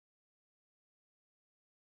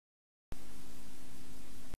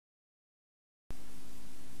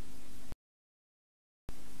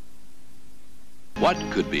What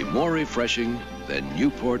could be more refreshing than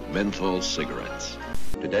Newport menthol cigarettes?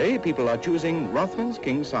 Today, people are choosing Rothman's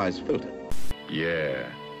king-size filter. Yeah,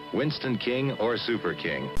 Winston King or Super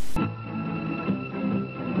King.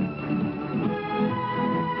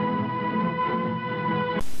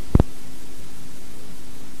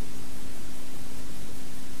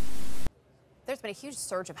 There's been a huge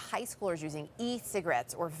surge of high schoolers using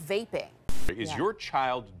e-cigarettes or vaping. Is your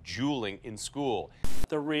child juuling in school?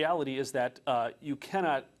 The reality is that you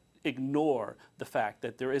cannot ignore the fact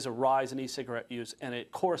that there is a rise in e-cigarette use and a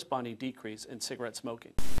corresponding decrease in cigarette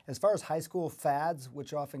smoking. As far as high school fads,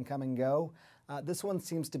 which often come and go, this one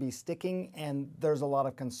seems to be sticking, and there's a lot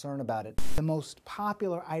of concern about it. The most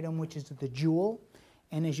popular item, which is the Juul,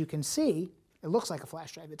 and as you can see, it looks like a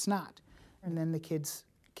flash drive. It's not. And then the kids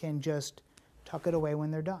can just tuck it away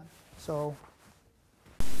when they're done. So.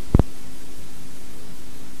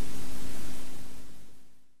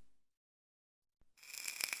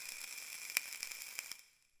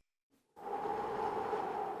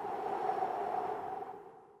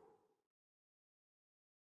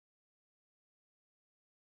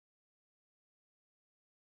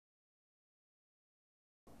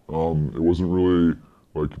 It wasn't really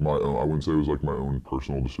like my own, I wouldn't say it was like my own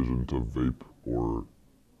personal decision to vape or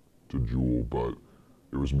to Juul, but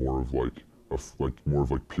it was more of like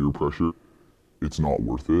peer pressure. It's not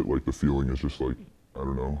worth it. Like the feeling is just like, I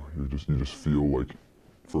don't know, you just feel like,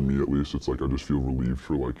 for me at least, it's like I just feel relieved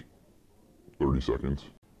for like 30 seconds.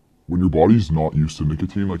 When your body's not used to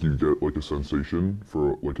nicotine, like you get like a sensation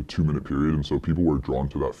for like a 2-minute period, and so people were drawn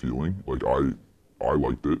to that feeling. Like I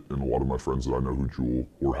liked it, and a lot of my friends that I know who Juul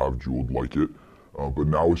or have Juuled like it. But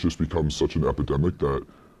now it's just become such an epidemic that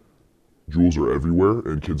Juuls are everywhere,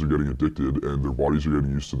 and kids are getting addicted, and their bodies are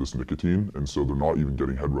getting used to this nicotine, and so they're not even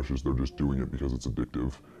getting head rushes, they're just doing it because it's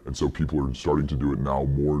addictive. And so people are starting to do it now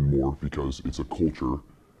more and more because it's a culture,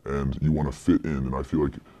 and you want to fit in. And I feel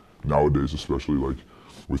like nowadays, especially like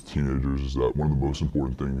with teenagers, is that one of the most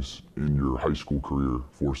important things in your high school career,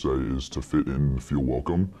 for say, is to fit in and feel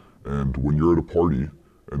welcome. And when you're at a party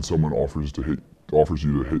and someone offers you to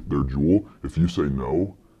hit their Juul, if you say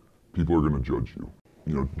no, people are going to judge you.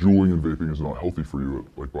 You know, juuling and vaping is not healthy for you,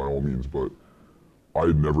 like by all means, but I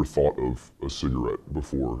had never thought of a cigarette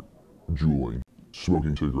before juuling.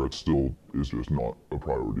 Smoking cigarettes still is just not a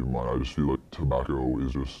priority of mine. I just feel like tobacco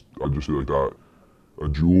is just, I just feel like that. A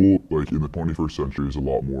Juul, like in the 21st century, is a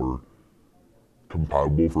lot more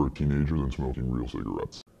compatible for a teenager than smoking real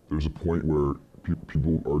cigarettes. There's a point where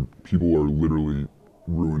people are literally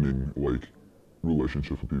ruining like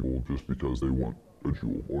relationships with people just because they want a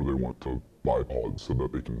Juul, or they want to buy pods so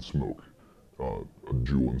that they can smoke a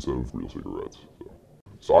Juul instead of real cigarettes.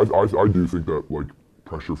 So I do think that like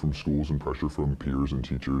pressure from schools and pressure from peers and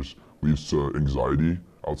teachers leads to anxiety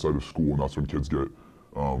outside of school, and that's when kids get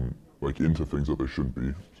like into things that they shouldn't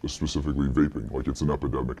be, specifically vaping. Like it's an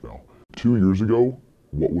epidemic now. 2 years ago,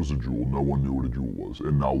 what was a Juul? No one knew what a Juul was,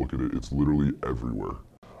 and now look at it, it's literally everywhere.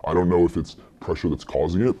 I don't know if it's pressure that's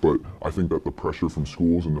causing it, but I think that the pressure from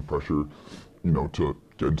schools and the pressure, you know, to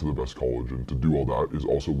get into the best college and to do all that is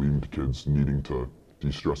also leading to kids needing to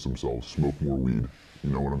de-stress themselves, smoke more weed, you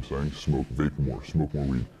know what I'm saying? Vape more, smoke more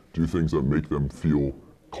weed, do things that make them feel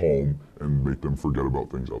calm and make them forget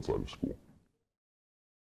about things outside of school.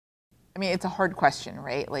 I mean, it's a hard question,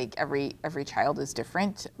 right? Like every child is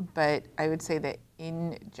different, but I would say that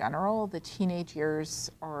in general, the teenage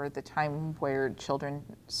years are the time where children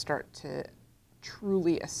start to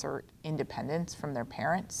truly assert independence from their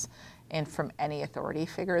parents and from any authority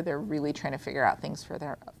figure. They're really trying to figure out things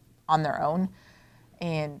on their own.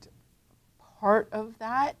 And part of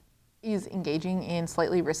that is engaging in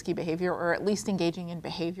slightly risky behavior, or at least engaging in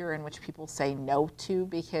behavior in which people say no to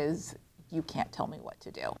because you can't tell me what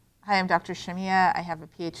to do. Hi, I'm Dr. Shamiya. I have a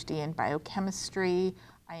PhD in biochemistry.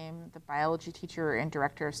 I am the biology teacher and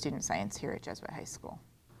director of student science here at Jesuit High School.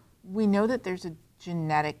 We know that there's a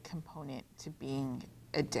genetic component to being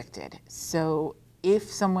addicted. So if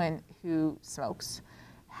someone who smokes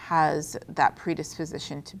has that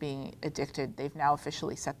predisposition to being addicted, they've now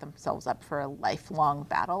officially set themselves up for a lifelong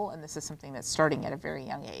battle, and this is something that's starting at a very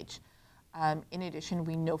young age. In addition,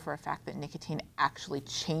 we know for a fact that nicotine actually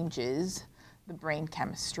changes the brain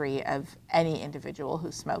chemistry of any individual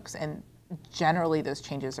who smokes, and generally those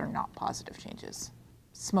changes are not positive changes.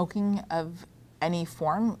 Smoking of any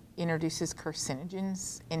form introduces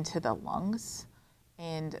carcinogens into the lungs,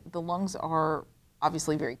 and the lungs are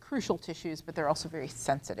obviously very crucial tissues, but they're also very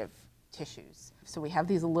sensitive tissues. So we have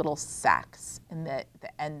these little sacs in the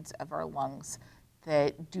ends of our lungs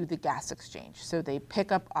that do the gas exchange. So they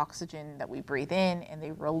pick up oxygen that we breathe in, and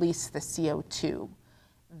they release the CO2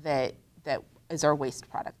 that is our waste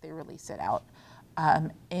product. They release it out.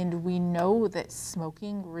 And we know that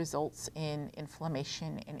smoking results in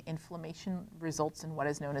inflammation, and inflammation results in what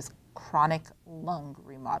is known as chronic lung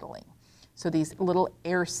remodeling. So these little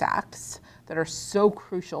air sacs that are so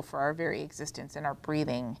crucial for our very existence and our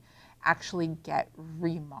breathing actually get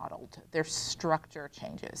remodeled. Their structure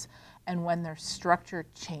changes. And when their structure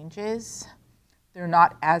changes, they're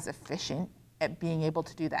not as efficient at being able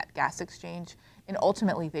to do that gas exchange, and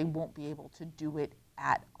ultimately they won't be able to do it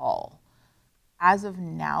at all. As of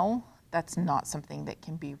now, that's not something that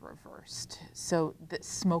can be reversed. So that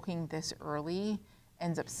smoking this early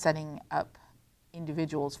ends up setting up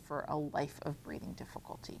individuals for a life of breathing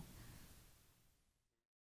difficulty.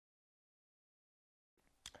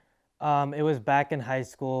 It was back in high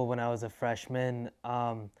school when I was a freshman.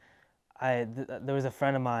 There was a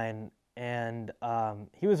friend of mine, and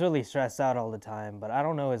he was really stressed out all the time, but I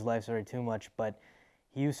don't know his life story too much, but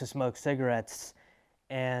he used to smoke cigarettes,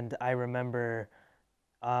 and I remember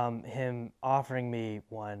him offering me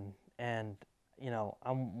one, and you know,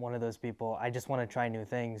 I'm one of those people, I just want to try new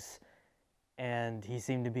things, and he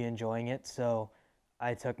seemed to be enjoying it, so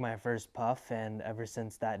I took my first puff, and ever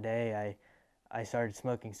since that day, I started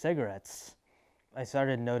smoking cigarettes. I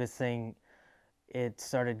started noticing it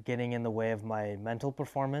started getting in the way of my mental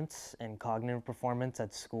performance and cognitive performance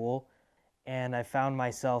at school, and I found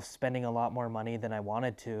myself spending a lot more money than I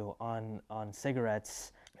wanted to on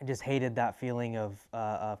cigarettes. I just hated that feeling of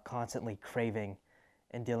constantly craving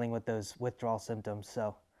and dealing with those withdrawal symptoms.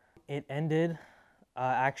 So it ended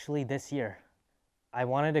actually this year. I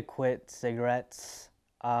wanted to quit cigarettes.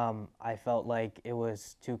 I felt like it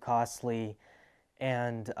was too costly,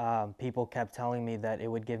 and people kept telling me that it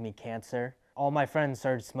would give me cancer. All my friends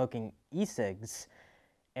started smoking e-cigs,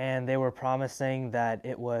 and they were promising that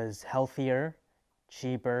it was healthier,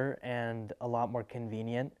 cheaper, and a lot more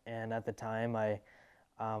convenient. And at the time, I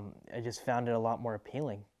just found it a lot more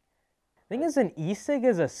appealing. The thing is, an e-cig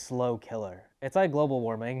is a slow killer. It's like global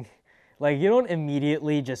warming. Like, you don't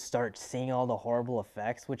immediately just start seeing all the horrible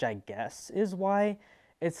effects, which I guess is why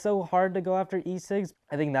it's so hard to go after e-cigs.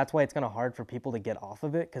 I think that's why it's kind of hard for people to get off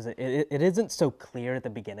of it, because it isn't so clear at the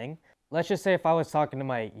beginning. Let's just say if I was talking to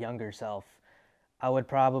my younger self, I would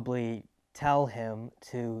probably tell him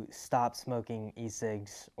to stop smoking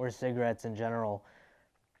e-cigs or cigarettes in general,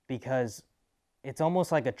 because it's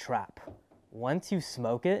almost like a trap. Once you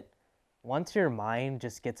smoke it, once your mind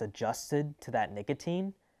just gets adjusted to that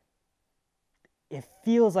nicotine, it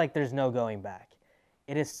feels like there's no going back.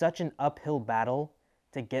 It is such an uphill battle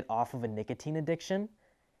to get off of a nicotine addiction.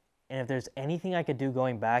 And if there's anything I could do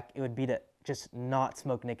going back, it would be to just not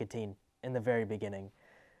smoke nicotine in the very beginning.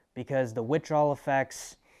 Because the withdrawal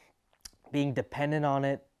effects, being dependent on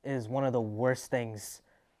it, is one of the worst things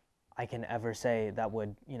I can ever say that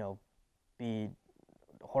would, you know, be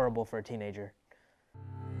horrible for a teenager.